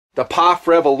the POF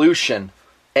Revolution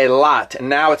a lot, and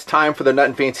now it's time for the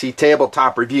Nutnfancy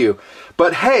tabletop review.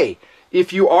 But hey,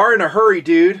 if you are in a hurry,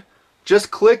 dude, just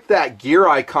click that gear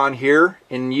icon here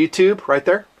in YouTube, right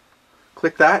there.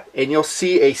 Click that, and you'll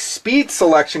see a speed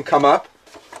selection come up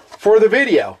for the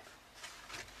video.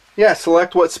 Yeah,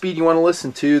 select what speed you want to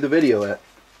listen to the video at.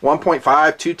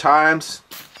 1.5, 2 times,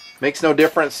 makes no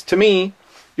difference to me.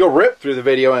 You'll rip through the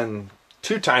video in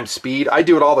 2 times speed. I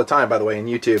do it all the time, by the way, in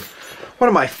YouTube. One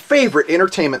of my favorite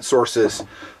entertainment sources.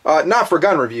 Not for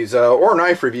gun reviews, though, or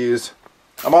knife reviews.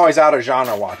 I'm always out of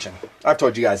genre watching. I've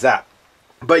told you guys that.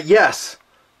 But yes,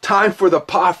 time for the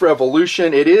POF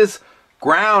Revolution. It is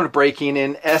groundbreaking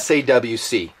in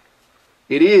SAWC.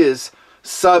 It is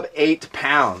sub 8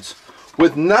 pounds.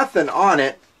 With nothing on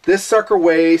it, this sucker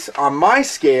weighs, on my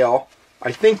scale,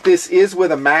 I think this is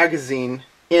with a magazine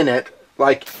in it,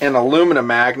 like an aluminum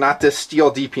mag, not this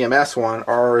steel DPMS one,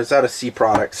 or is that a C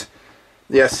Products?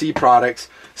 Yeah, C Products.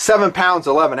 7 pounds,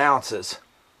 11 ounces.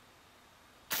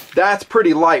 That's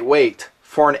pretty lightweight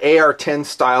for an AR-10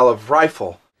 style of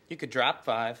rifle. You could drop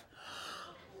 5.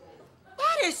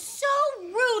 That is so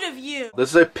rude of you.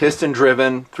 This is a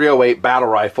piston-driven 308 battle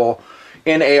rifle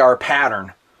in AR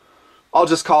pattern. I'll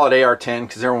just call it AR-10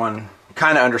 because everyone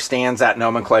kind of understands that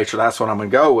nomenclature. That's what I'm going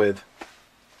to go with.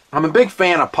 I'm a big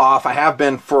fan of POF. I have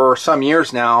been for some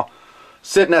years now.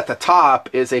 Sitting at the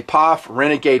top is a POF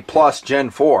Renegade Plus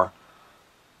Gen 4.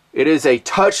 It is a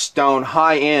touchstone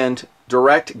high-end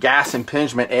direct gas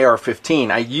impingement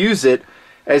AR-15. I use it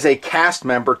as a cast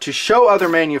member to show other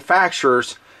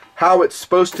manufacturers how it's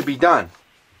supposed to be done.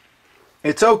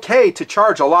 It's okay to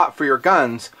charge a lot for your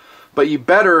guns, but you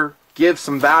better give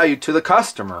some value to the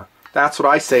customer. That's what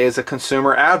I say as a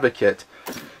consumer advocate.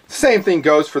 Same thing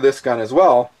goes for this gun as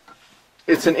well.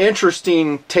 It's an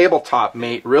interesting tabletop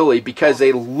mate, really, because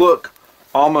they look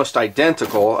almost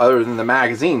identical other than the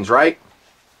magazines, right?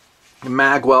 The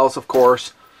magwells, of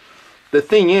course. The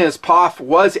thing is, POF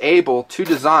was able to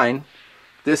design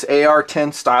this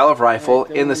AR-10 style of rifle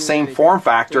in the same form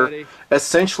factor,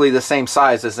 essentially the same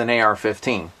size as an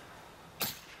AR-15.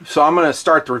 So I'm going to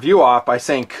start the review off by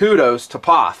saying kudos to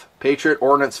POF, Patriot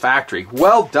Ordnance Factory.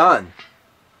 Well done.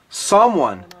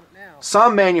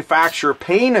 Some manufacturer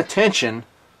paying attention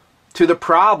to the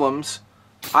problems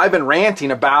I've been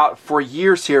ranting about for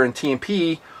years here in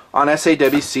TMP on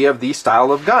SAWC of these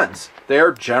style of guns.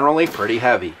 They're generally pretty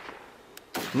heavy.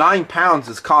 9 pounds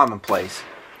is commonplace.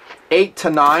 8 to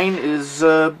 9 is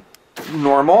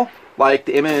normal. Like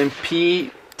the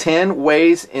M&P 10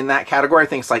 weighs in that category. I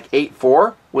think it's like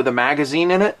 8.4 with a magazine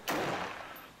in it.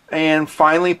 And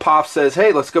finally POF says,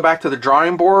 hey, let's go back to the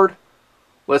drawing board.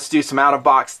 Let's do some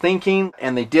out-of-box thinking.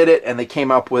 And they did it, and they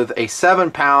came up with a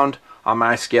 7 pound, on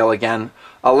my scale again,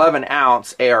 11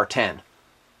 ounce AR-10.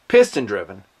 Piston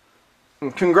driven.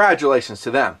 And congratulations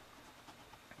to them.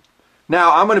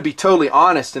 Now, I'm going to be totally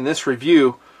honest in this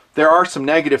review. There are some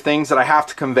negative things that I have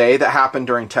to convey that happened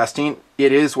during testing.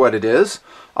 It is what it is.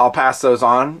 I'll pass those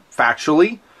on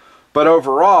factually. But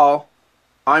overall,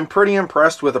 I'm pretty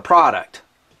impressed with the product,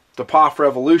 the POF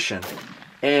Revolution.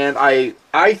 And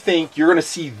I think you're going to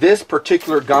see this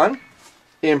particular gun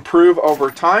improve over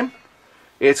time.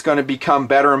 It's going to become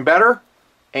better and better.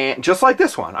 And just like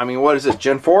this one. I mean, what is this,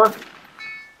 Gen 4?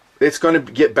 It's going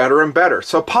to get better and better.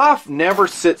 So POF never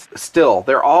sits still.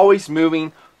 They're always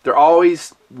moving. They're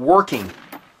always working.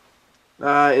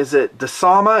 Is it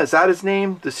Dasama? Is that his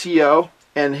name? The CEO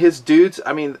and his dudes.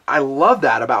 I mean, I love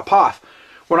that about POF.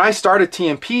 When I started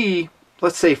TMP,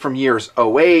 let's say from years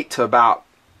 08 to about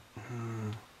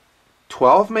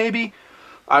 12 maybe,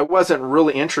 I wasn't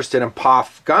really interested in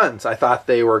POF guns. I thought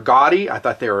they were gaudy. I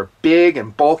thought they were big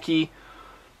and bulky.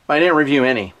 I didn't review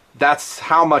any. That's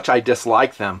how much I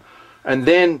disliked them. And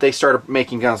then they started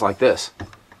making guns like this.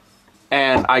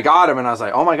 And I got them and I was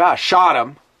like, oh my gosh, shot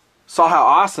them. Saw how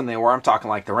awesome they were. I'm talking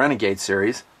like the Renegade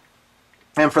series.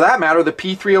 And for that matter, the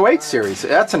P308 series.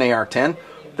 That's an AR-10.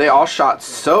 They all shot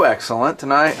so excellent.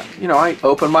 And I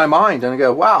opened my mind and I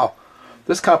go, wow,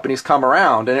 this company's come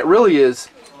around. And it really is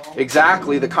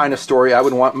exactly the kind of story I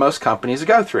would want most companies to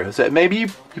go through. Is that maybe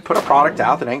you put a product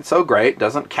out that ain't so great,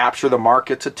 doesn't capture the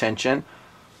market's attention.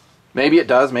 Maybe it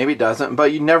does, maybe it doesn't,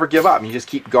 but you never give up. You just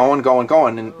keep going, going,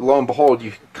 going, and lo and behold,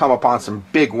 you come upon some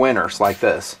big winners like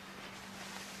this.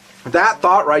 That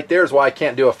thought right there is why I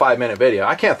can't do a 5-minute video.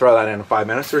 I can't throw that in 5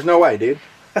 minutes. There's no way, dude.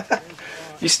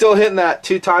 You still hitting that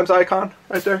 2 times icon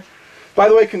right there? By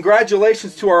the way,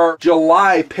 congratulations to our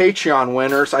July Patreon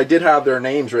winners. I did have their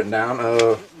names written down.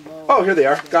 Oh, here they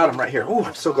are. Got them right here. Oh,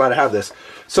 I'm so glad I have this.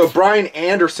 So Brian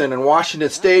Anderson in Washington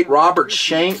State, Robert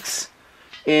Shanks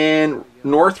in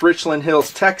North Richland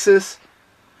Hills, Texas,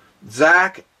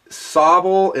 Zach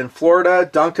Sobel in Florida,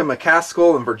 Duncan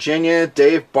McCaskill in Virginia,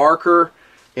 Dave Barker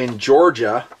in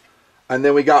Georgia, and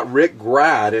then we got Rick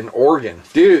Grad in Oregon.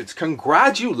 Dudes,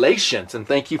 congratulations, and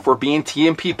thank you for being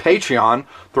TMP Patreon,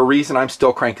 the reason I'm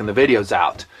still cranking the videos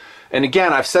out. And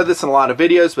again, I've said this in a lot of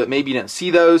videos, but maybe you didn't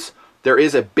see those. There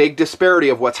is a big disparity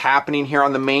of what's happening here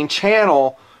on the main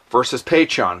channel versus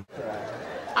Patreon.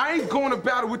 I ain't going to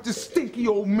battle with this stinky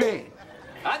old man.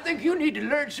 I think you need to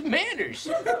learn some manners.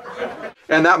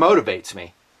 And that motivates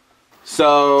me.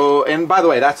 So, and by the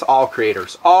way, that's all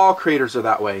creators. All creators are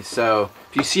that way. So,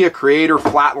 if you see a creator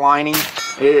flatlining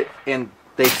and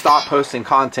they stop posting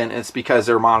content, it's because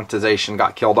their monetization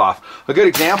got killed off. A good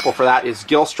example for that is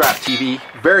Gilstrap TV.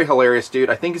 Very hilarious dude.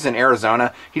 I think he's in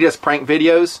Arizona. He does prank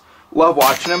videos. Love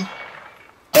watching him.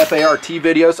 FART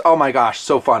videos. Oh my gosh,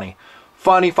 so funny.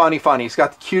 Funny, funny, funny. He's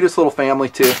got the cutest little family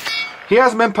too. He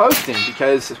hasn't been posting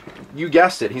because, you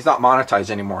guessed it, he's not monetized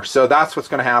anymore. So that's what's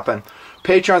going to happen.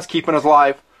 Patreon's keeping us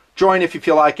alive. Join if you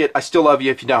feel like it. I still love you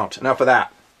if you don't. Enough of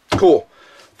that. Cool.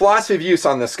 Philosophy of use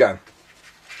on this gun.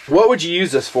 What would you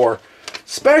use this for?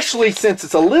 Especially since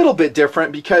it's a little bit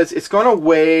different because it's going to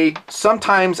weigh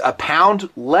sometimes a pound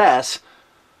less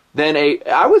than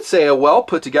I would say a well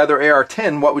put together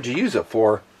AR-10. What would you use it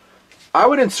for? I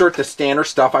would insert the standard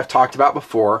stuff I've talked about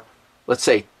before. Let's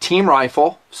say team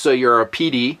rifle, so you're a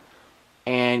PD,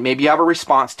 and maybe you have a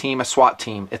response team, a SWAT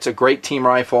team. It's a great team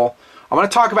rifle. I'm going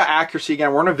to talk about accuracy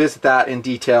again. We're going to visit that in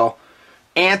detail.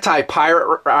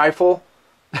 Anti-pirate rifle.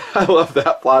 I love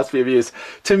that philosophy of use.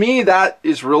 To me, that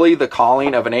is really the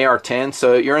calling of an AR-10.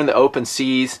 So you're in the open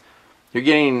seas. You're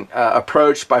getting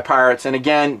approached by pirates. And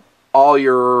again, all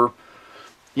your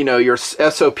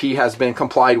SOP has been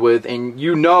complied with, and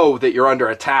you know that you're under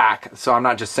attack. So I'm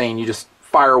not just saying you just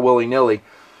fire willy-nilly.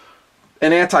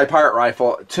 An anti-pirate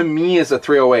rifle, to me, is a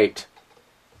 308.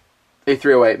 A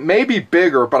 308. Maybe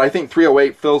bigger, but I think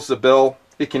 308 fills the bill.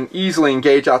 It can easily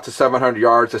engage out to 700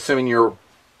 yards, assuming your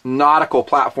nautical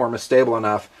platform is stable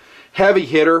enough. Heavy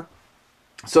hitter,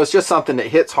 so it's just something that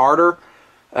hits harder.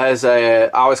 I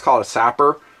always call it a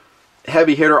sapper.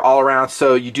 Heavy hitter all around,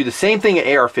 so you do the same thing an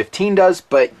AR-15 does,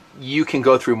 but you can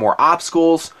go through more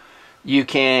obstacles. You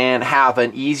can have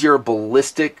an easier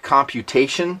ballistic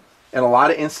computation in a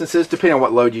lot of instances, depending on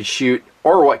what load you shoot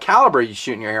or what caliber you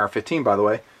shoot in your AR-15, by the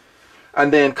way.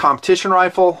 And then competition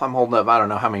rifle, I'm holding up I don't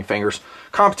know how many fingers.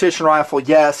 Competition rifle,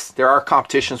 yes, there are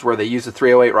competitions where they use the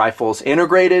 308 rifles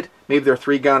integrated. Maybe they're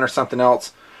 3-gun or something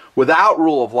else. Without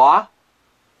rule of law,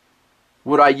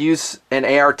 would I use an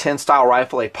AR-10 style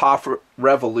rifle, a POF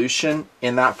Revolution,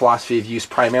 in that philosophy of use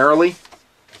primarily?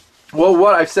 Well,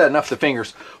 what I've said, enough of the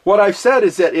fingers. What I've said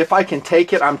is that if I can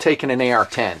take it, I'm taking an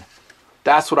AR-10.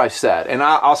 That's what I've said, and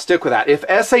I'll stick with that. If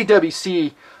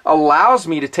SAWC allows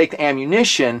me to take the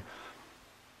ammunition,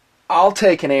 I'll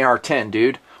take an AR-10,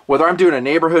 dude. Whether I'm doing a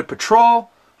neighborhood patrol,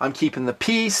 I'm keeping the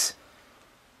peace,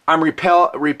 I'm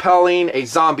repelling a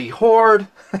zombie horde,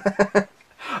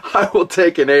 I will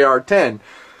take an AR-10.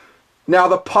 Now,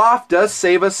 the POF does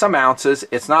save us some ounces.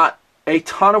 It's not a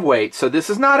ton of weight, so this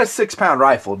is not a 6-pound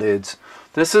rifle, dudes.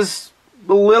 This is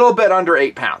a little bit under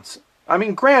 8 pounds. I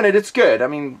mean, granted, it's good. I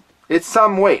mean, it's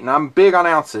some weight, and I'm big on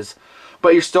ounces.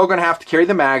 But you're still going to have to carry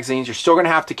the magazines. You're still going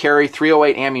to have to carry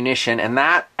 308 ammunition, and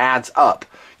that adds up.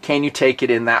 Can you take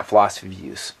it in that philosophy of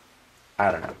use?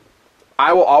 I don't know.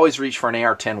 I will always reach for an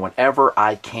AR-10 whenever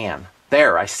I can.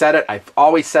 There, I said it. I've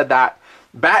always said that.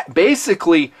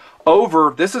 Basically,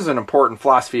 over, this is an important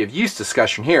philosophy of use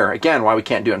discussion here. Again, why we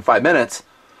can't do it in 5 minutes.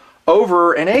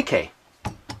 Over an AK.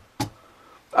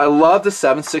 I love the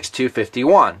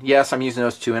 7.6251. Yes, I'm using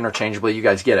those two interchangeably. You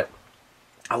guys get it.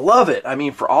 I love it. I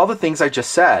mean, for all the things I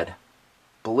just said.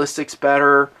 Ballistics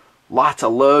better. Lots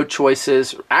of load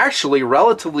choices. Actually,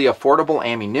 relatively affordable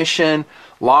ammunition.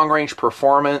 Long-range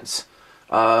performance.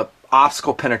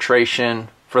 Obstacle penetration.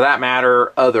 For that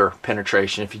matter, other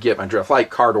penetration, if you get my drift, like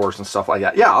car doors and stuff like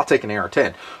that. Yeah, I'll take an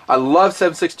AR-10. I love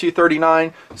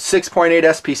 7.6239. 6.8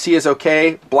 SPC is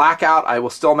okay. Blackout, I will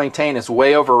still maintain, is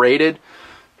way overrated.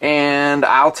 And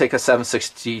I'll take a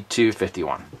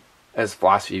 7.6251 as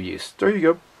philosophy of use. There you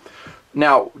go.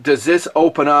 Now, does this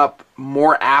open up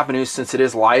more avenues since it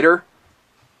is lighter?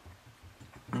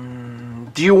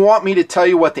 Do you want me to tell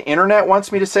you what the internet wants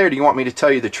me to say, or do you want me to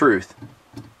tell you the truth?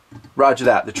 Roger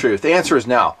that, the truth. The answer is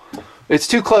no. It's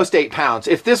too close to 8 pounds.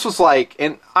 If this was like,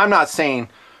 and I'm not saying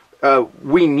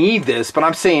we need this, but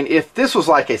I'm saying if this was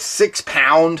like a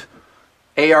 6-pound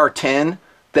AR-10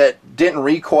 that didn't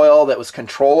recoil, that was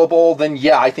controllable, then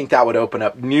yeah, I think that would open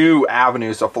up new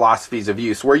avenues of philosophies of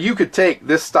use where you could take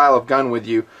this style of gun with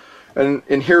you in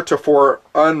heretofore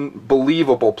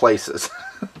unbelievable places.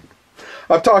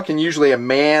 I'm talking usually a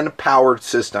man-powered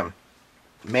system.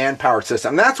 Man-powered system.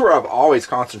 And that's where I've always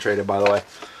concentrated, by the way.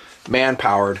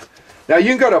 Man-powered. Now you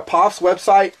can go to POF's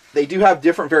website. They do have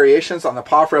different variations on the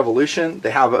POF Revolution.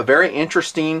 They have a very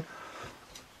interesting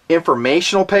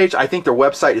informational page. I think their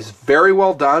website is very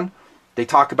well done. They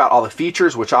talk about all the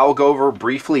features, which I will go over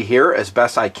briefly here as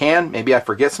best I can. Maybe I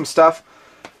forget some stuff.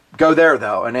 Go there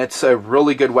though, and it's a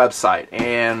really good website.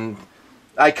 And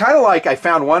I kind of like, I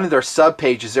found one of their sub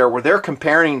pages there where they're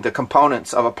comparing the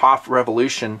components of a POF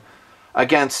Revolution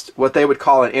against what they would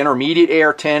call an intermediate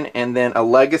AR10 and then a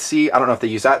legacy, I don't know if they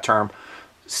use that term,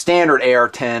 standard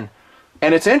AR10.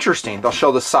 And it's interesting. They'll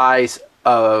show the size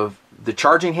of the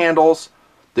charging handles,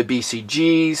 the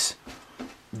BCGs,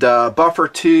 the buffer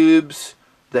tubes,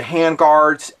 the hand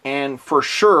guards, and for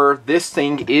sure this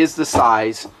thing is the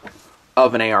size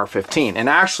of an AR-15 and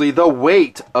actually the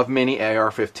weight of many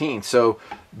AR-15. So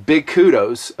big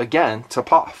kudos again to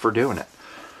POF for doing it.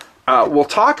 We'll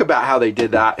talk about how they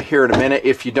did that here in a minute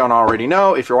if you don't already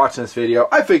know. If you're watching this video,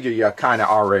 I figure you kind of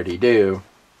already do.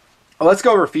 Let's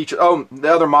go over features. Oh,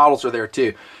 the other models are there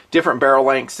too. Different barrel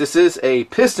lengths. This is a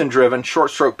piston-driven,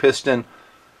 short-stroke piston.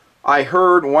 I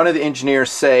heard one of the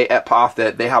engineers say at POF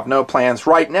that they have no plans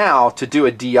right now to do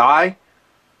a DI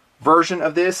version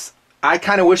of this. I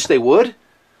kind of wish they would,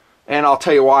 and I'll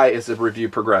tell you why as the review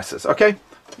progresses. Okay,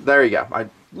 there you go.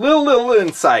 Little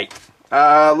insight.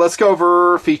 Let's go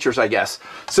over features, I guess.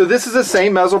 So this is the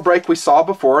same muzzle brake we saw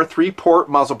before, 3-port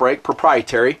muzzle brake,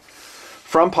 proprietary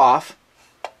from POF.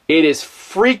 It is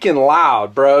freaking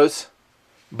loud, bros,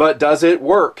 but does it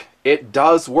work? It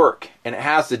does work, and it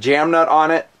has the jam nut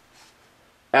on it.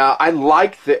 I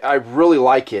really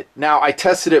like it. Now I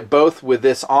tested it both with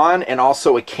this on, and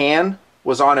also a can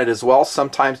was on it as well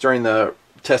sometimes during the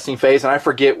testing phase, and I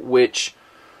forget which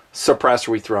suppressor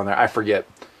we threw on there. I forget.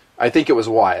 I think it was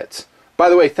Wyatt's. By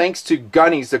the way, thanks to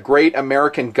Gunny's, the great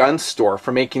American gun store,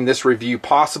 for making this review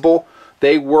possible.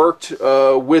 They worked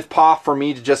with POF for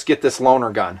me to just get this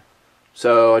loaner gun.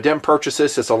 So I didn't purchase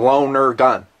this. It's a loaner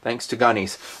gun, thanks to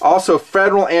Gunny's. Also,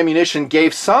 Federal Ammunition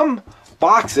gave some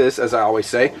boxes, as I always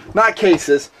say, not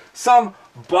cases, some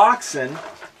boxing,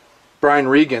 Brian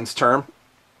Regan's term,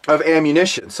 of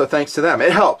ammunition. So thanks to them.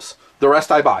 It helps. The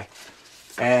rest I buy.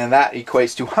 And that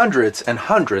equates to hundreds and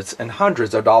hundreds and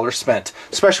hundreds of dollars spent,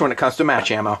 especially when it comes to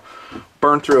match ammo.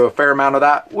 Burned through a fair amount of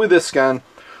that with this gun.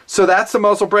 So that's the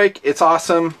muzzle brake. It's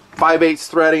awesome. 5/8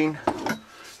 threading.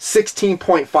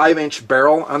 16.5-inch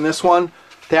barrel on this one.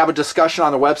 They have a discussion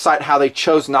on the website how they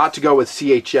chose not to go with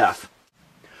CHF.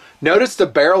 Notice the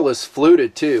barrel is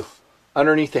fluted too,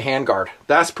 underneath the handguard.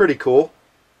 That's pretty cool.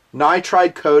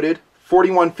 Nitride coated,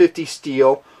 4150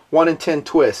 steel, 1 in 10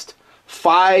 twist.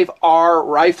 5R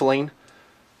rifling,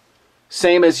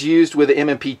 same as used with the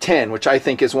M&P10, which I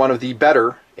think is one of the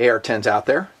better AR-10s out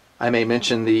there. I may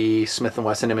mention the Smith &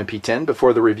 Wesson M&P10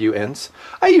 before the review ends.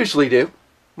 I usually do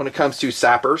when it comes to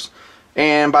sappers.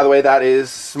 And by the way, that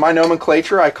is my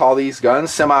nomenclature. I call these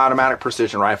guns semi-automatic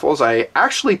precision rifles. I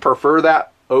actually prefer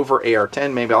that over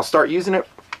AR-10. Maybe I'll start using it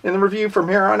in the review from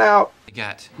here on out. I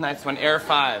got nice one, Air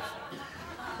 5.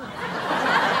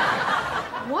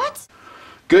 What?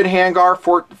 Good handguard,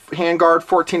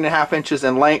 14.5 inches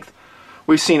in length.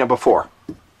 We've seen it before.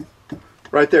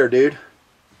 Right there, dude.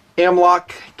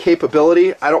 M-lock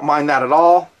capability. I don't mind that at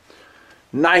all.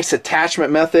 Nice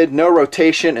attachment method. No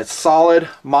rotation. It's solid.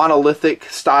 Monolithic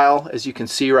style, as you can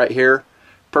see right here.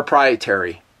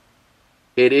 Proprietary.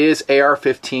 It is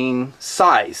AR-15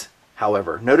 size,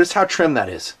 however. Notice how trim that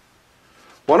is.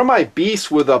 One of my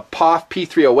beasts with a POF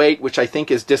P308, which I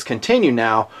think is discontinued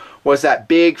now, was that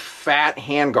big fat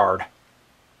handguard.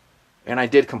 And I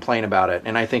did complain about it,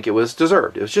 and I think it was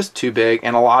deserved. It was just too big,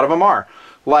 and a lot of them are.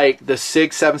 Like the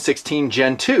SIG 716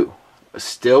 Gen 2.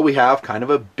 Still, we have kind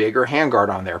of a bigger handguard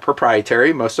on there.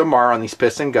 Proprietary. Most of them are on these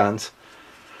piston guns.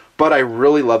 But I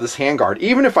really love this handguard.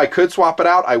 Even if I could swap it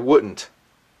out, I wouldn't.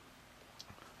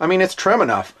 I mean, it's trim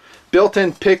enough.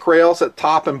 Built-in pick rails at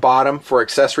top and bottom for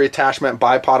accessory attachment.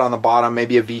 Bipod on the bottom.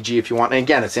 Maybe a VG if you want. And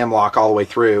again, it's M-lock all the way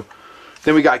through.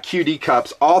 Then we got QD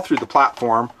cups all through the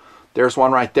platform. There's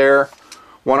one right there,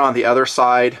 one on the other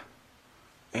side,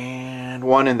 and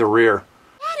one in the rear.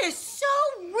 That is so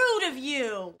rude of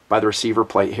you. By the receiver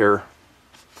plate here.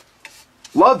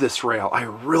 Love this rail. I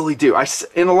really do.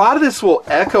 And a lot of this will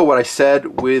echo what I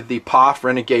said with the POF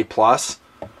Renegade Plus.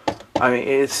 I mean,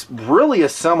 it's really a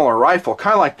similar rifle,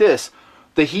 kind of like this.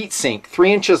 The heat sink,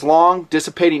 3 inches long,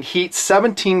 dissipating heat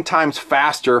 17 times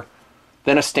faster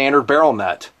than a standard barrel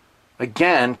nut.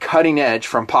 Again, cutting edge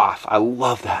from POF. I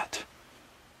love that.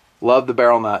 Love the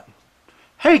barrel nut.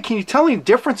 Hey, can you tell me the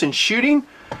difference in shooting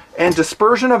and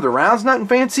dispersion of the rounds,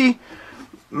 Nutnfancy?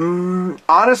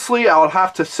 Honestly, I'll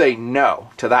have to say no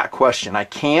to that question. I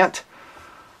can't.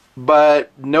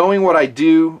 But knowing what I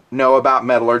do know about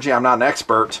metallurgy, I'm not an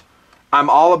expert. I'm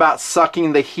all about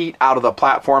sucking the heat out of the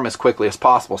platform as quickly as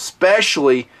possible,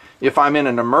 especially if I'm in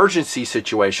an emergency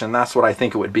situation. That's what I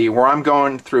think it would be, where I'm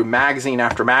going through magazine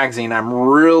after magazine. I'm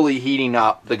really heating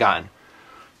up the gun.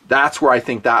 That's where I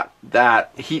think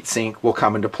that heat sink will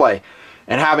come into play.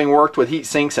 And having worked with heat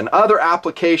sinks and other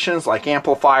applications like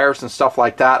amplifiers and stuff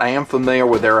like that, I am familiar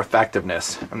with their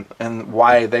effectiveness and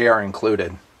why they are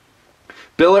included.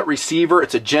 Billet receiver,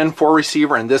 it's a Gen 4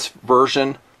 receiver in this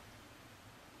version.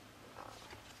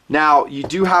 Now, you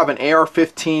do have an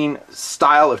AR-15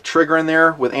 style of trigger in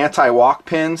there with anti-walk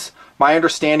pins. My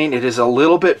understanding, it is a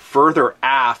little bit further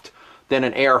aft than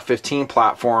an AR-15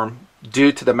 platform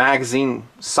due to the magazine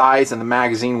size and the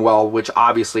magazine well, which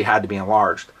obviously had to be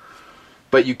enlarged.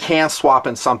 But you can swap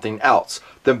in something else.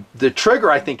 The trigger,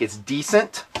 I think, is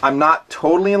decent. I'm not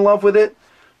totally in love with it.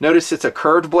 Notice it's a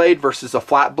curved blade versus a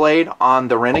flat blade on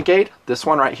the Renegade, this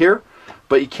one right here.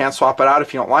 But you can swap it out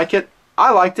if you don't like it.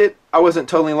 I liked it. I wasn't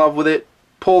totally in love with it.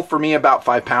 Pulled for me about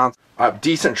 5 pounds.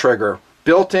 Decent trigger.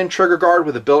 Built-in trigger guard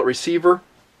with a billet receiver.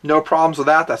 No problems with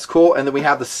that. That's cool. And then we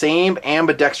have the same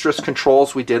ambidextrous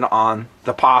controls we did on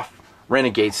the POF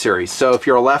Renegade series. So if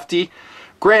you're a lefty,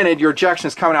 granted your ejection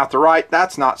is coming out the right,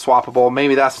 that's not swappable.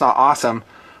 Maybe that's not awesome.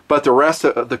 But the rest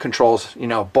of the controls, you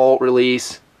know, bolt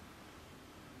release,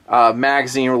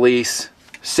 magazine release,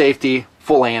 safety,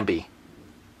 full ambi.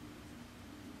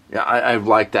 Yeah, I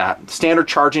like that. Standard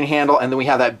charging handle, and then we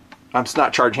have that, it's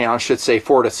not charging handle, I should say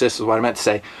forward assist is what I meant to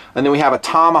say. And then we have a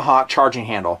Tomahawk charging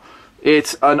handle.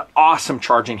 It's an awesome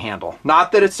charging handle.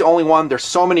 Not that it's the only one, there's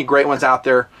so many great ones out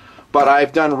there, but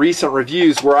I've done recent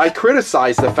reviews where I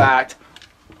criticize the fact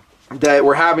that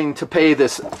we're having to pay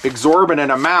this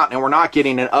exorbitant amount and we're not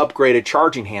getting an upgraded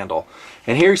charging handle.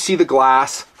 And here you see the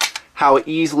glass, how it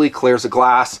easily clears the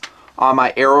glass on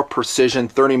my Aero Precision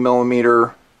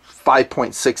 30mm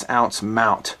 5.6 ounce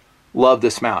mount. Love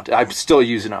this mount. I'm still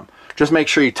using them. Just make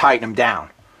sure you tighten them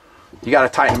down. You got to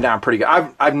tighten them down pretty good.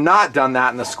 I've not done that,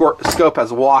 and the scope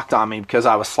has walked on me because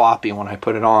I was sloppy when I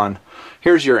put it on.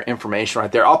 Here's your information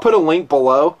right there. I'll put a link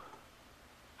below.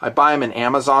 I buy them in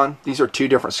Amazon. These are 2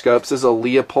 different scopes. This is a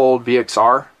Leopold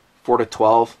VXR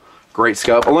 4-12. Great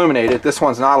scope. Illuminated. This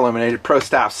one's not illuminated. Pro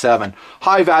Staff 7.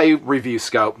 High value review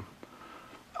scope.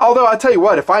 Although I tell you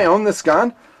what, if I own this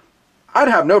gun, I'd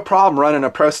have no problem running a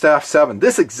Pro Staff 7.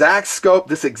 This exact scope,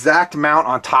 this exact mount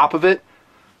on top of it,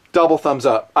 double thumbs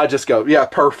up. I just go, yeah,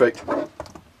 perfect.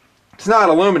 It's not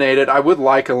illuminated. I would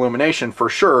like illumination for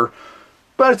sure,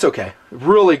 but it's okay.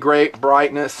 Really great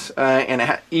brightness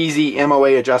and easy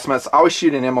MOA adjustments. I always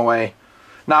shoot in MOA,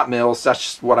 not mils. That's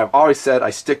just what I've always said.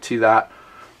 I stick to that.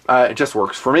 It just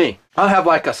works for me. I'll have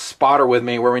like a spotter with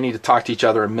me where we need to talk to each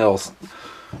other in mils.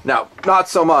 Now, not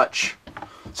so much.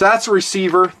 So that's the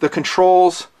receiver, the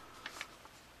controls.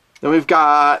 Then we've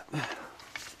got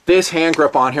this hand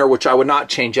grip on here, which I would not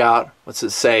change out. What's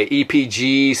it say?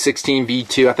 EPG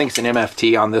 16V2. I think it's an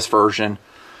MFT on this version.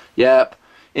 Yep.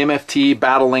 MFT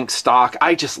Battle Link stock.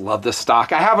 I just love this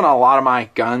stock. I have it on a lot of my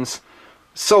guns.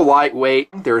 So lightweight.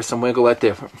 There is some wiggle at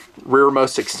the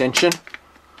rearmost extension.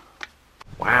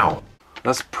 Wow.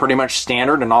 That's pretty much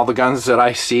standard in all the guns that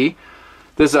I see.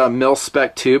 This is a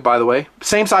mil-spec tube, by the way.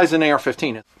 Same size as an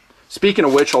AR-15. Speaking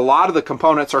of which, a lot of the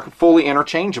components are fully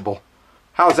interchangeable.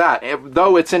 How's that?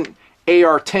 Though it's an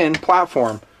AR-10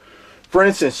 platform. For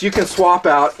instance, you can swap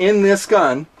out in this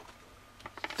gun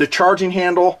the charging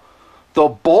handle. The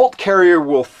bolt carrier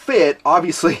will fit.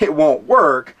 Obviously, it won't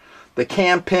work. The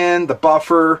cam pin, the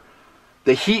buffer,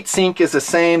 the heat sink is the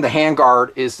same. The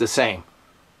handguard is the same.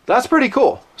 That's pretty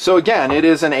cool. So again, it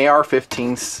is an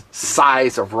AR-15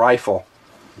 size of rifle.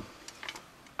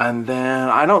 And then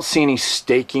I don't see any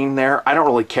staking there. I don't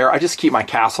really care. I just keep my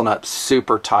castle nut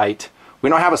super tight. We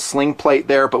don't have a sling plate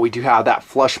there, but we do have that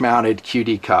flush mounted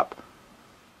QD cup.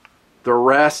 The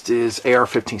rest is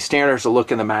AR-15 standards. A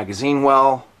look in the magazine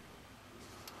well.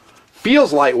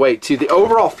 Feels lightweight too. The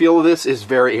overall feel of this is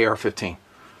very AR-15.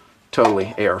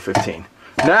 Totally AR-15.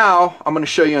 Now I'm going to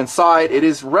show you inside. It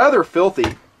is rather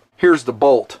filthy. Here's the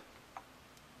bolt.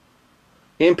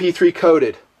 MP3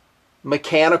 coated.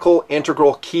 Mechanical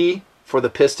integral key for the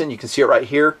piston. You can see it right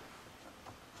here.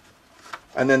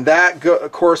 And then that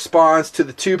corresponds to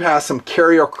the tube has some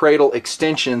carrier cradle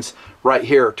extensions right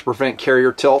here to prevent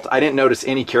carrier tilt. I didn't notice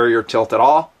any carrier tilt at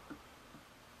all.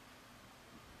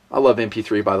 I love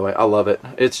MP3, by the way. I love it.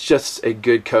 It's just a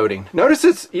good coating. Notice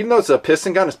it's, even though it's a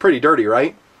piston gun, it's pretty dirty,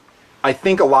 right? I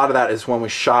think a lot of that is when we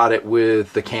shot it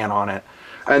with the can on it.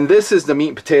 And this is the meat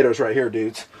and potatoes right here,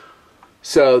 dudes.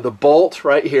 So the bolt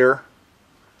right here,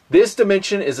 this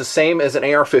dimension is the same as an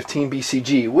AR-15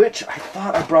 BCG, which I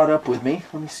thought I brought up with me.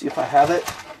 Let me see if I have it.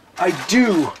 I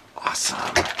do. Awesome.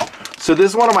 So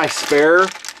this is one of my spare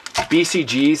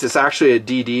BCGs. It's actually a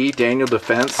DD, Daniel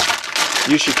Defense.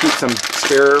 You should keep some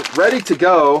spare, ready to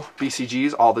go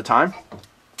BCGs all the time.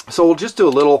 So we'll just do a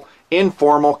little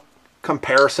informal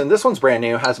comparison. This one's brand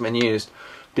new, hasn't been used,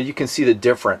 but you can see the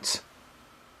difference.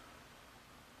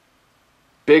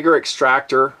 Bigger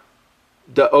extractor.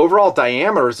 The overall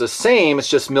diameter is the same, it's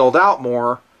just milled out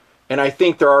more. And I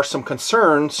think there are some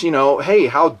concerns, you know, hey,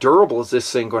 how durable is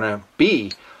this thing going to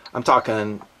be? I'm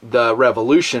talking the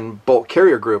Revolution bolt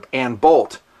carrier group and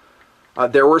bolt.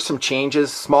 There were some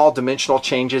changes, small dimensional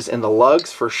changes in the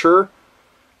lugs for sure.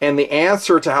 And the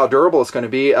answer to how durable it's going to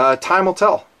be, time will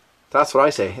tell. That's what I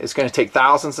say. It's going to take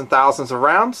thousands and thousands of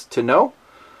rounds to know.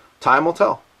 Time will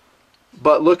tell.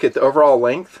 But look at the overall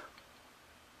length.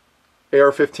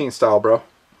 AR-15 style, bro.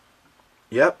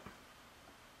 Yep.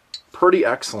 Pretty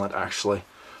excellent, actually.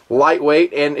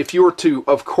 Lightweight, and if you were to,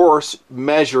 of course,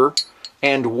 measure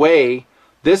and weigh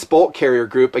this bolt carrier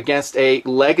group against a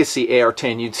legacy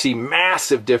AR-10, you'd see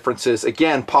massive differences.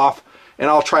 Again, POF, and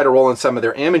I'll try to roll in some of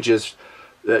their images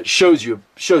that shows you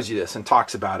this and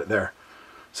talks about it there.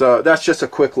 So that's just a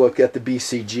quick look at the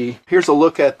BCG. Here's a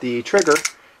look at the trigger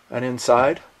and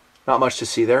inside. Not much to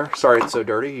see there. Sorry it's so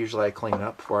dirty. Usually I clean it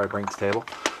up before I bring it to the table.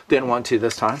 Didn't want to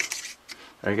this time.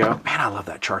 There you go. Man, I love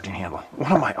that charging handle.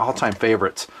 One of my all-time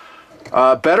favorites.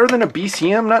 Better than a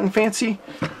BCM Nutnfancy?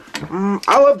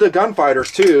 I love the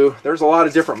gunfighters too. There's a lot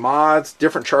of different mods,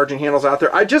 different charging handles out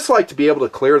there. I just like to be able to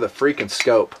clear the freaking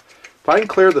scope. If I can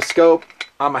clear the scope,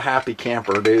 I'm a happy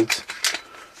camper, dudes.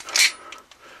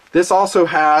 This also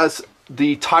has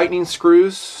the tightening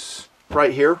screws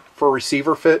right here for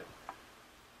receiver fit.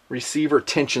 Receiver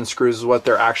tension screws is what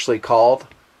they're actually called.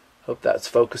 Hope that's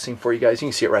focusing for you guys. You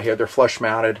can see it right here. They're flush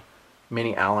mounted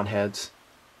mini Allen heads.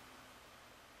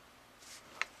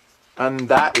 And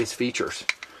that is features.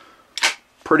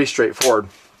 Pretty straightforward.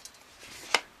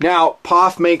 Now,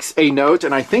 POF makes a note,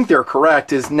 and I think they're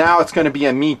correct, is now it's going to be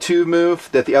a Me Too move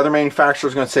that the other manufacturer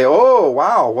is going to say, oh,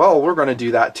 wow, well, we're going to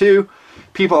do that too.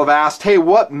 People have asked, hey,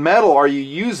 what metal are you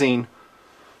using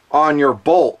on your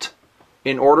bolt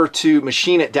in order to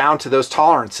machine it down to those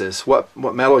tolerances? What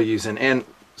metal are you using? And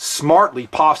smartly,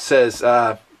 POF says,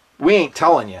 we ain't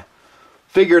telling you.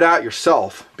 Figure it out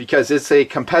yourself, because it's a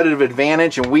competitive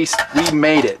advantage, and we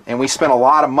made it, and we spent a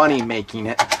lot of money making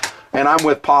it. And I'm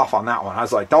with POF on that one. I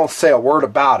was like, don't say a word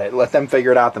about it. Let them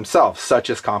figure it out themselves. Such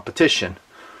is competition.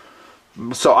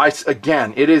 So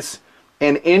again, it is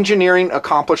an engineering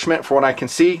accomplishment for what I can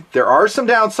see. There are some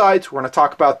downsides. We're going to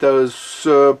talk about those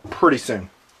pretty soon.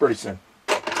 Pretty soon.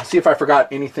 See if I forgot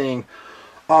anything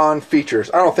on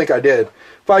features. I don't think I did.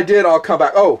 If I did, I'll come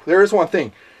back. Oh, there is one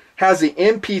thing. Has the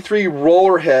MP3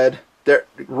 roller head that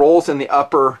rolls in the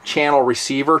upper channel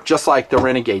receiver, just like the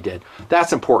Renegade did.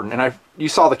 That's important. And you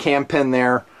saw the cam pin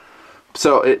there.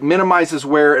 So it minimizes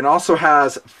wear, and also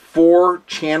has 4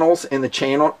 channels in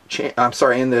the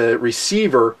in the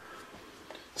receiver,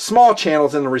 small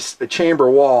channels in the chamber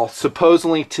wall,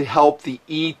 supposedly to help the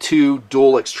E2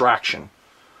 dual extraction.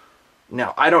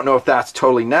 Now, I don't know if that's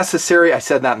totally necessary. I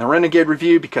said that in the Renegade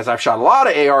review because I've shot a lot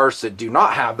of ARs that do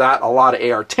not have that, a lot of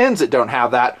AR-10s that don't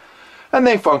have that, and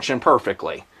they function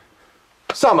perfectly.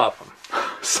 Some of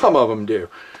them do.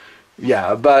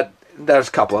 Yeah, but there's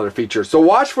a couple other features. So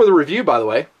watch for the review, by the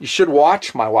way. You should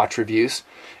watch my watch reviews.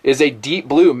 Is a deep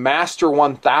blue Master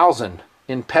 1000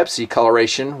 in Pepsi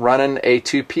coloration, running a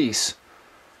 2-piece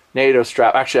NATO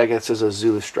strap. Actually, I guess it's a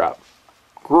Zulu strap.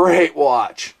 Great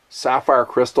watch. Sapphire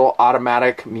crystal,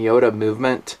 automatic Miyota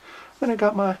movement. Then I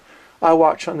got my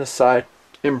iWatch on this side.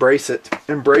 Embrace it.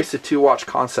 Embrace the 2-watch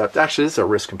concept. Actually, this is a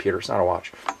wrist computer. It's not a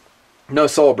watch. No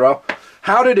soul, bro.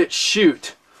 How did it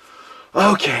shoot?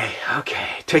 Okay.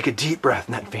 Take a deep breath,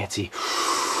 Nutnfancy.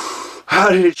 How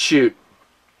did it shoot?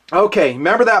 Okay,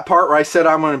 remember that part where I said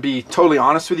I'm going to be totally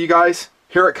honest with you guys?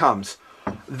 Here it comes.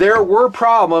 There were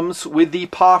problems with the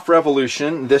POF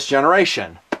Revolution this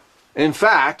generation. In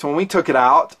fact, when we took it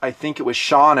out, I think it was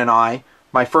Sean and I,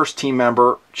 my first team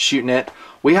member, shooting it,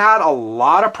 we had a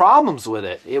lot of problems with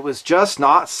it. It was just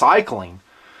not cycling.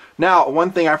 Now,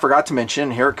 one thing I forgot to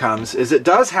mention, here it comes, is it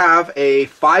does have a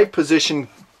 5-position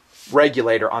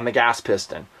regulator on the gas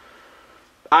piston.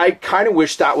 I kind of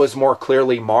wish that was more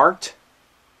clearly marked.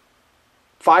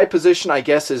 5-position, I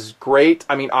guess, is great.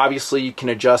 I mean, obviously, you can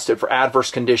adjust it for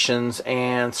adverse conditions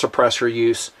and suppressor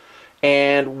use.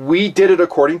 And we did it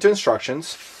according to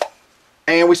instructions,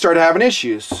 and we started having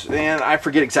issues. And I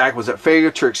forget exactly, was it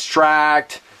failure to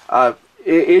extract?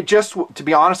 it just, to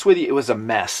be honest with you, it was a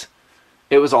mess.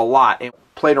 It was a lot. It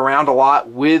played around a lot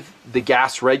with the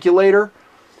gas regulator,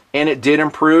 and it did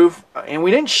improve. And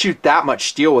we didn't shoot that much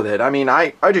steel with it. I mean,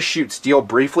 I just shoot steel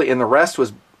briefly, and the rest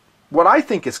was what I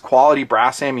think is quality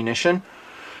brass ammunition,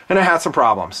 and it had some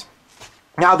problems.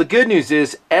 Now, the good news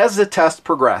is, as the test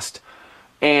progressed,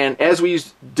 and as we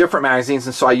used different magazines,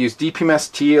 and so I used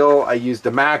DPMS Teal, I used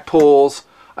the Magpuls,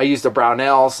 I used the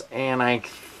Brownells, and I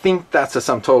think that's the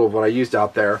sum total of what I used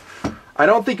out there. I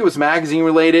don't think it was magazine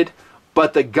related,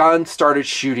 but the gun started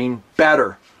shooting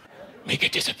better. Make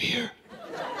it disappear.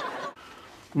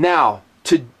 Now,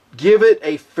 to give it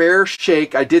a fair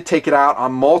shake, I did take it out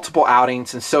on multiple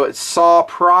outings, and so it saw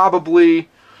probably,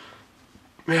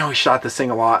 man, we shot this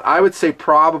thing a lot. I would say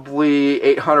probably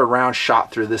 800 rounds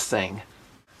shot through this thing.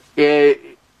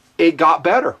 It got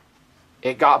better.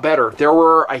 It got better. There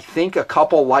were, I think, a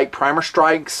couple light primer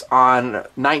strikes on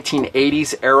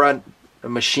 1980s era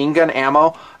machine gun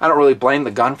ammo. I don't really blame the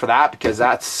gun for that because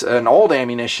that's an old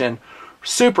ammunition,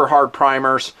 super hard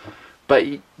primers. But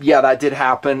yeah, that did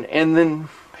happen. And then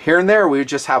here and there, we would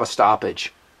just have a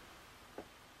stoppage.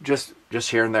 Just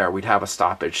here and there, we'd have a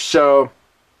stoppage. So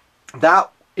that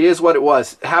is what it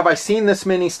was. Have I seen this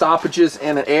many stoppages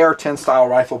in an AR-10 style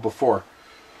rifle before?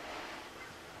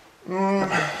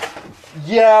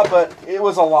 Yeah, but it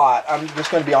was a lot. I'm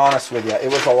just going to be honest with you.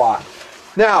 It was a lot.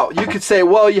 Now, you could say,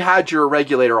 well, you had your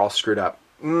regulator all screwed up.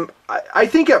 I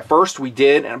think at first we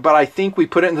did, but I think we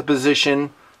put it in the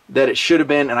position that it should have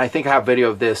been, and I think I have video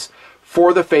of this,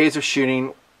 for the phase of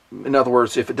shooting. In other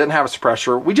words, if it didn't have a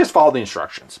suppressor, we just followed the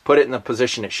instructions, put it in the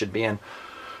position it should be in,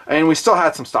 and we still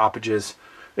had some stoppages.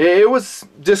 It was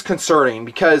disconcerting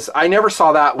because I never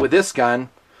saw that with this gun,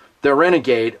 the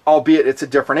Renegade, albeit it's a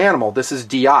different animal. This is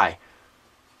DI.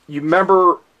 You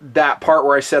remember that part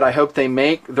where I said I hope they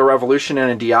make the Revolution in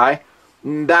a DI?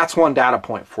 That's one data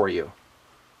point for you.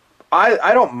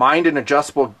 I don't mind an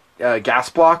adjustable gas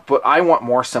block, but I want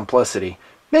more simplicity.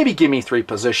 Maybe give me 3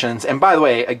 positions, and by the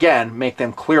way, again, make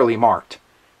them clearly marked.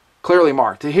 Clearly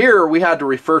marked. Here we had to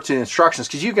refer to the instructions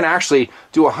because you can actually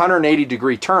do a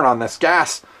 180-degree turn on this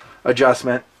gas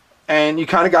adjustment, and you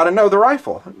kind of got to know the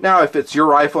rifle. Now, if it's your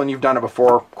rifle and you've done it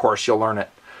before, of course you'll learn it.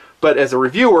 But as a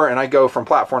reviewer, and I go from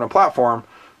platform to platform,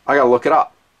 I got to look it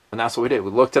up. And that's what we did.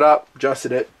 We looked it up,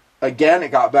 adjusted it. Again, it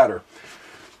got better.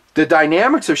 The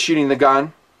dynamics of shooting the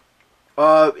gun,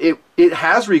 it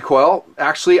has recoil.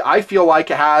 Actually, I feel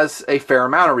like it has a fair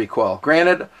amount of recoil.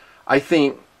 Granted, I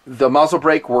think the muzzle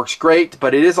brake works great,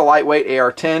 but it is a lightweight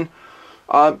AR-10.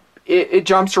 It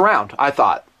jumps around, I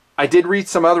thought. I did read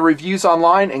some other reviews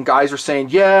online, and guys are saying,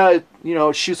 yeah, you know,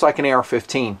 it shoots like an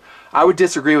AR-15. I would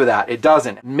disagree with that. It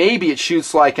doesn't. Maybe it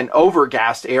shoots like an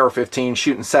overgassed AR-15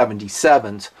 shooting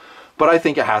 77s, but I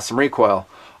think it has some recoil.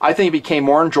 I think it became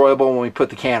more enjoyable when we put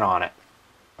the can on it.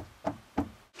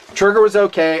 Trigger was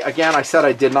okay. Again, I said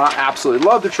I did not absolutely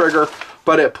love the trigger,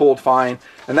 but it pulled fine.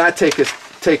 And that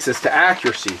takes us to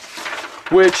accuracy,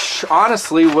 which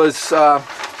honestly was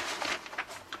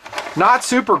not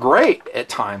super great at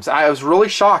times. I was really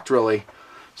shocked, really.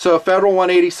 So Federal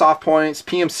 180 soft points,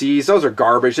 PMCs, those are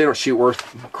garbage. They don't shoot worth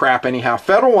crap anyhow.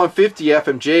 Federal 150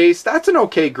 FMJs, that's an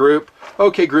okay group.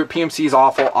 Okay group. PMCs,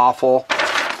 awful, awful.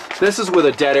 This is with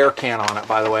a dead air can on it,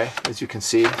 by the way, as you can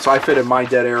see. So I fitted my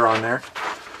dead air on there.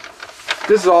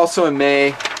 This is also in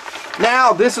May.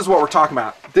 Now, this is what we're talking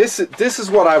about. This is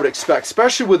what I would expect,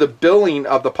 especially with the billing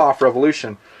of the POF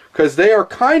Revolution, because they are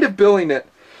kind of billing it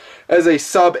as a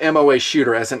sub-MOA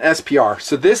shooter, as an SPR.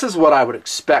 So this is what I would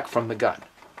expect from the gun.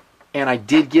 And I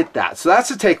did get that. So that's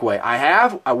the takeaway.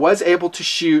 I was able to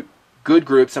shoot good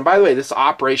groups. And by the way, this is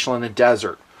operational in the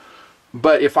desert.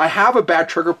 But if I have a bad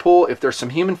trigger pull, if there's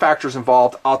some human factors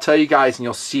involved, I'll tell you guys and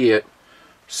you'll see it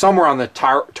somewhere on the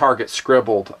target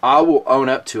scribbled. I will own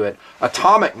up to it.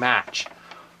 Atomic match.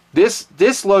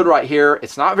 This load right here,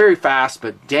 it's not very fast,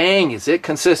 but dang, is it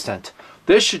consistent.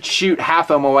 This should shoot half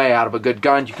MOA out of a good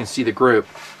gun. You can see the group.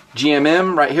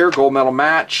 GMM right here, gold medal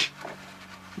match.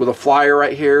 With a flyer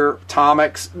right here,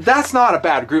 atomics. That's not a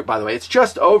bad group, by the way. It's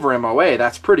just over MOA.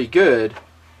 That's pretty good.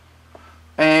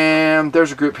 And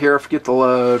there's a group here. I forget the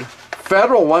load.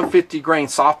 Federal 150 grain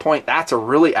soft point. That's a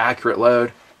really accurate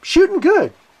load. Shooting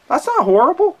good. That's not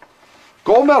horrible.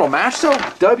 Gold medal match though.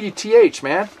 WTH,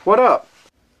 man. What up?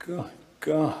 Good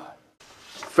God.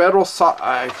 Federal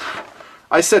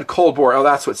I said cold bore. Oh,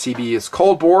 that's what CB is.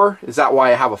 Cold bore. Is that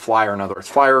why I have a flyer? In other words,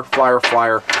 flyer, flyer,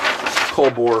 flyer.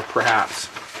 Cold bore, perhaps.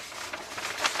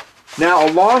 Now,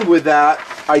 along with that,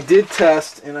 I did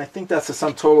test, and I think that's the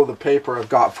sum total of the paper I've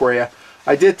got for you.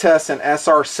 I did test an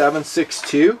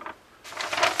SR762.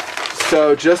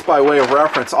 So just by way of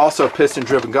reference, also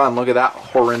piston-driven gun, look at that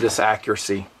horrendous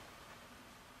accuracy.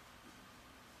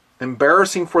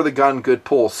 Embarrassing for the gun, good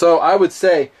pull. So I would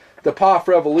say the POF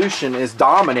Revolution is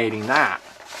dominating that.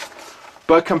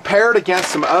 But compared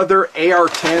against some other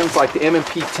AR-10s like the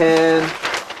M&P 10,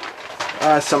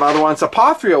 some other ones, the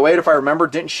POF 308, if I remember,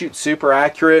 didn't shoot super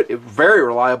accurate. Very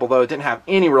reliable, though. It didn't have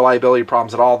any reliability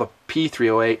problems at all, the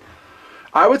P308.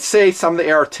 I would say some of the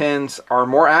AR-10s are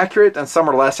more accurate and some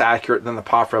are less accurate than the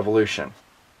POF Revolution.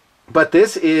 But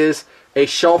this is a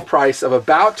shelf price of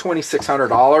about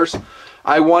 $2,600.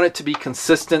 I want it to be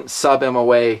consistent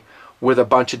sub-MOA with a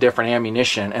bunch of different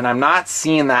ammunition, and I'm not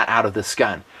seeing that out of this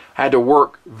gun. I had to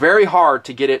work very hard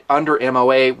to get it under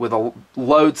MOA with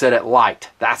loads that it liked.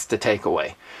 That's the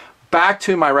takeaway. Back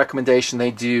to my recommendation,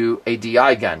 they do a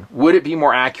DI gun. Would it be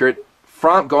more accurate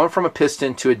from going from a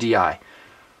piston to a DI?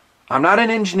 I'm not an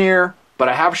engineer, but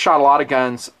I have shot a lot of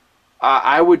guns.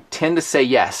 I would tend to say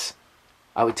yes.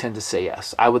 I would tend to say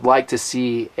yes. I would like to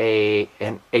see a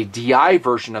DI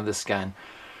version of this gun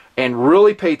and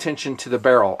really pay attention to the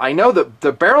barrel. I know that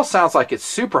the barrel sounds like it's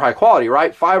super high quality,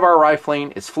 right? 5R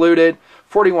rifling, it's fluted,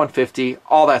 4150,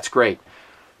 all that's great.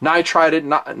 Nitrided,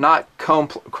 not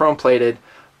chrome plated,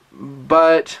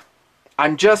 but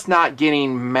I'm just not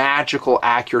getting magical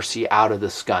accuracy out of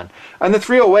this gun. And the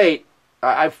 308,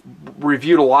 I've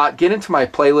reviewed a lot. Get into my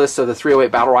playlist of the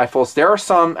 308 battle rifles. There are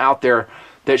some out there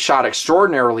that shot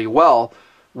extraordinarily well.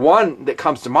 One that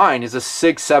comes to mind is a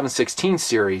SIG 716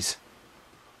 series.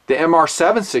 The MR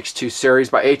 762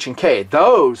 series by H&K.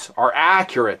 Those are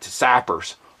accurate to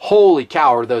sappers. Holy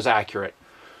cow, are those accurate.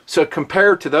 So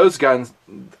compared to those guns,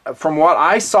 from what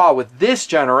I saw with this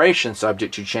generation,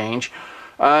 subject to change,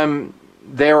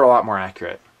 they were a lot more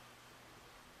accurate.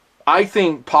 I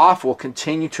think POF will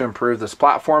continue to improve this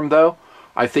platform, though.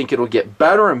 I think it'll get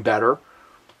better and better.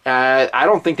 I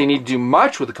don't think they need to do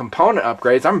much with the component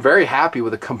upgrades. I'm very happy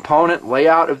with the component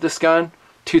layout of this gun.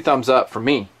 2 thumbs up for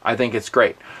me. I think it's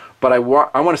great. But I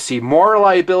want to see more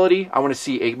reliability. I want to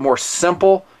see a more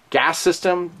simple gas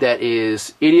system that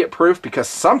is idiot-proof, because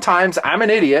sometimes I'm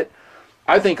an idiot.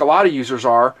 I think a lot of users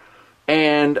are.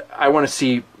 And I want to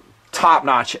see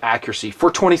top-notch accuracy for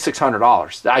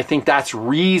 $2,600. I think that's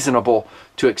reasonable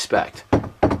to expect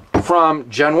from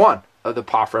Gen 1 of the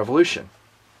POF Revolution.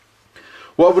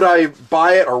 What would I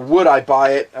buy it, or would I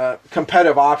buy it?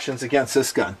 Competitive options against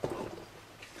this gun.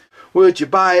 Would you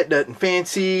buy it,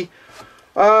 Nutnfancy?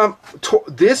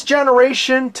 This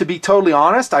generation, to be totally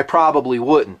honest, I probably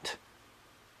wouldn't,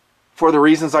 for the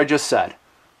reasons I just said.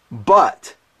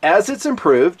 But as it's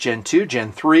improved, Gen 2,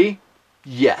 Gen 3,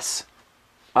 yes,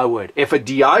 I would. If a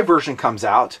DI version comes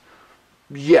out,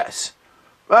 yes.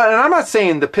 And I'm not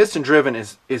saying the piston driven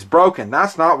is broken.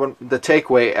 That's not what the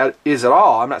takeaway is at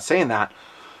all. I'm not saying that.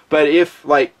 But if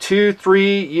like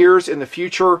 2-3 years in the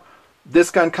future,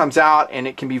 this gun comes out and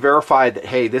it can be verified that,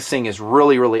 hey, this thing is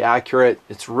really, really accurate,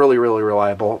 it's really, really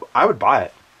reliable, I would buy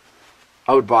it.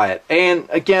 I would buy it. And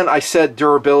again, I said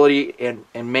durability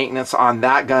and maintenance on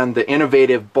that gun, the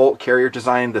innovative bolt carrier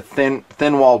design, the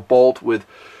thin-walled bolt with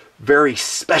very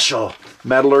special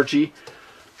metallurgy.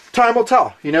 Time will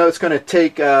tell. You know, it's going to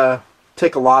take a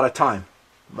lot of time.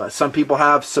 Some people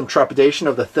have some trepidation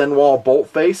of the thin-wall bolt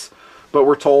face, but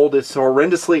we're told it's a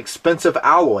horrendously expensive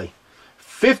alloy.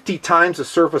 50 times the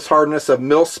surface hardness of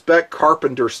mil-spec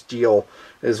carpenter steel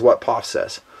is what POF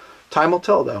says. Time will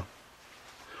tell, though.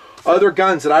 Other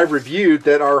guns that I've reviewed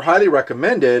that are highly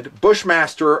recommended,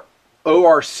 Bushmaster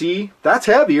ORC, that's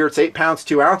heavier. It's 8 pounds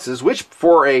 2 ounces, which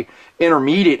for a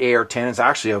intermediate AR-10 is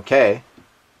actually okay.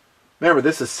 Remember,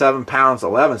 this is 7 pounds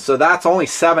 11, so that's only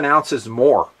 7 ounces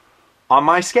more on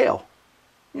my scale.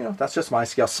 You know, that's just my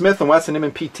scale. Smith & Wesson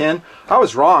M&P 10, I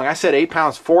was wrong. I said 8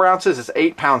 pounds 4 ounces. It's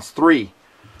 8 pounds 3.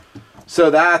 So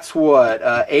that's what,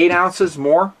 8 ounces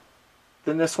more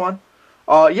than this one?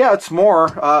 Yeah, it's more,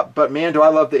 but man, do I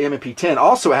love the M&P 10.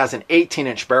 Also, it has an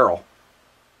 18-inch barrel.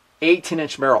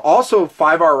 18-inch barrel. Also,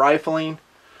 5R rifling,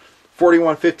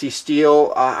 4150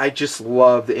 steel. I just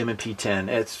love the M&P 10.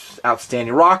 It's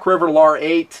outstanding. Rock River LAR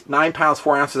 8, 9 pounds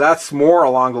 4 ounces. That's more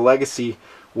along the legacy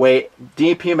weight.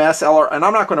 DPMS LR, and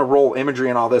I'm not going to roll imagery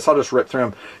and all this. I'll just rip through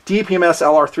them. DPMS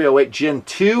LR 308 Gen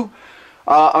 2.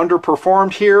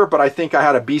 Underperformed here, but I think I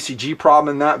had a BCG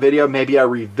problem in that video. Maybe I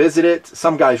revisit it.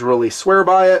 Some guys really swear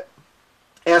by it.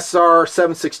 SR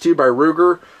 762 by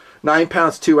Ruger, 9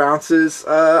 pounds 2 ounces.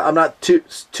 I'm not too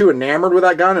enamored with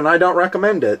that gun, and I don't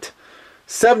recommend it.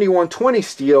 7120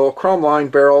 steel, chrome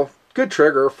lined barrel, good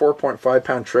trigger, 4.5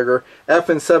 pound trigger.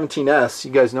 FN17S,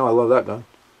 you guys know I love that gun.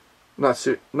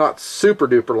 Not super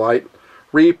duper light.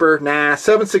 Reaper, nah.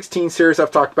 716 series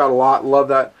I've talked about a lot. Love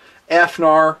that.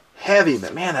 FNAR. heavy,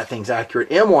 but man, that thing's accurate.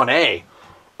 M1A.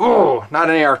 Oh, not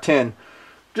an AR-10.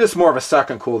 Just more of a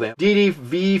second cool down.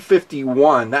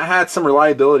 DD-V51. That had some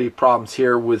reliability problems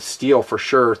here with steel for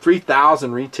sure.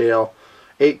 3,000 retail,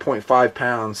 8.5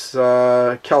 pounds.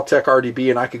 Kel-Tec RDB,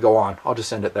 and I could go on. I'll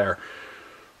just end it there.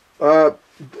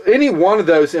 Any one of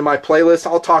those in my playlist,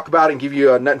 I'll talk about and give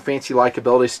you a Nutnfancy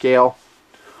likability scale.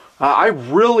 I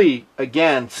really,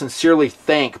 again, sincerely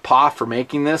thank POF for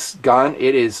making this gun.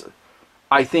 It is,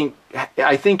 I think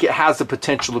it has the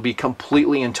potential to be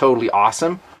completely and totally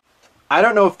awesome. I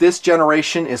don't know if this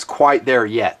generation is quite there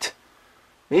yet.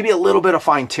 Maybe a little bit of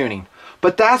fine tuning.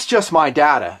 But that's just my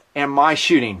data and my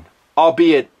shooting,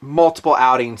 albeit multiple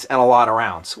outings and a lot of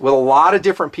rounds, with a lot of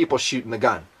different people shooting the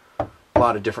gun. A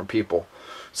lot of different people.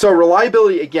 So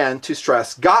reliability, again, to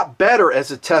stress, got better as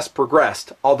the test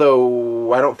progressed.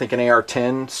 Although I don't think an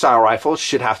AR-10 style rifle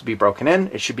should have to be broken in.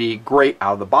 It should be great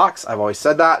out of the box. I've always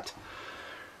said that.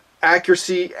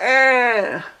 Accuracy,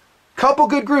 couple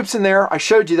good groups in there. I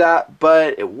showed you that,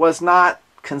 but it was not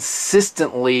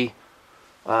consistently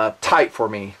tight for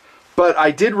me. But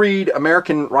I did read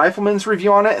American Rifleman's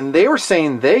review on it, and they were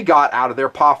saying they got out of their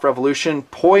POF Revolution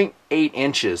 0.8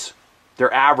 inches.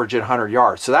 Their average at 100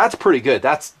 yards. So that's pretty good.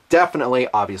 That's definitely,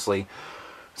 obviously,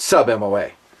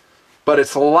 sub-MOA. But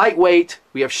it's lightweight.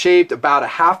 We have shaved about a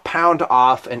 ½ pound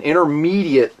off an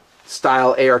intermediate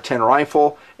style AR-10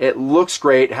 rifle. It looks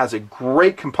great. It has a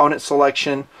great component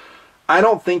selection. I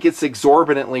don't think it's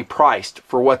exorbitantly priced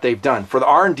for what they've done. For the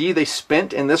R&D they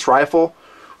spent in this rifle,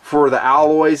 for the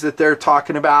alloys that they're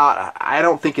talking about, I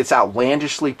don't think it's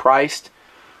outlandishly priced.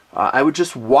 I would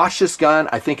just watch this gun.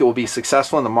 I think it will be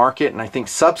successful in the market, and I think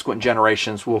subsequent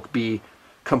generations will be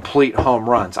complete home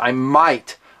runs. I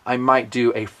might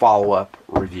do a follow-up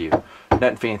review.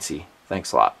 Nutnfancy.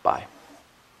 Thanks a lot. Bye.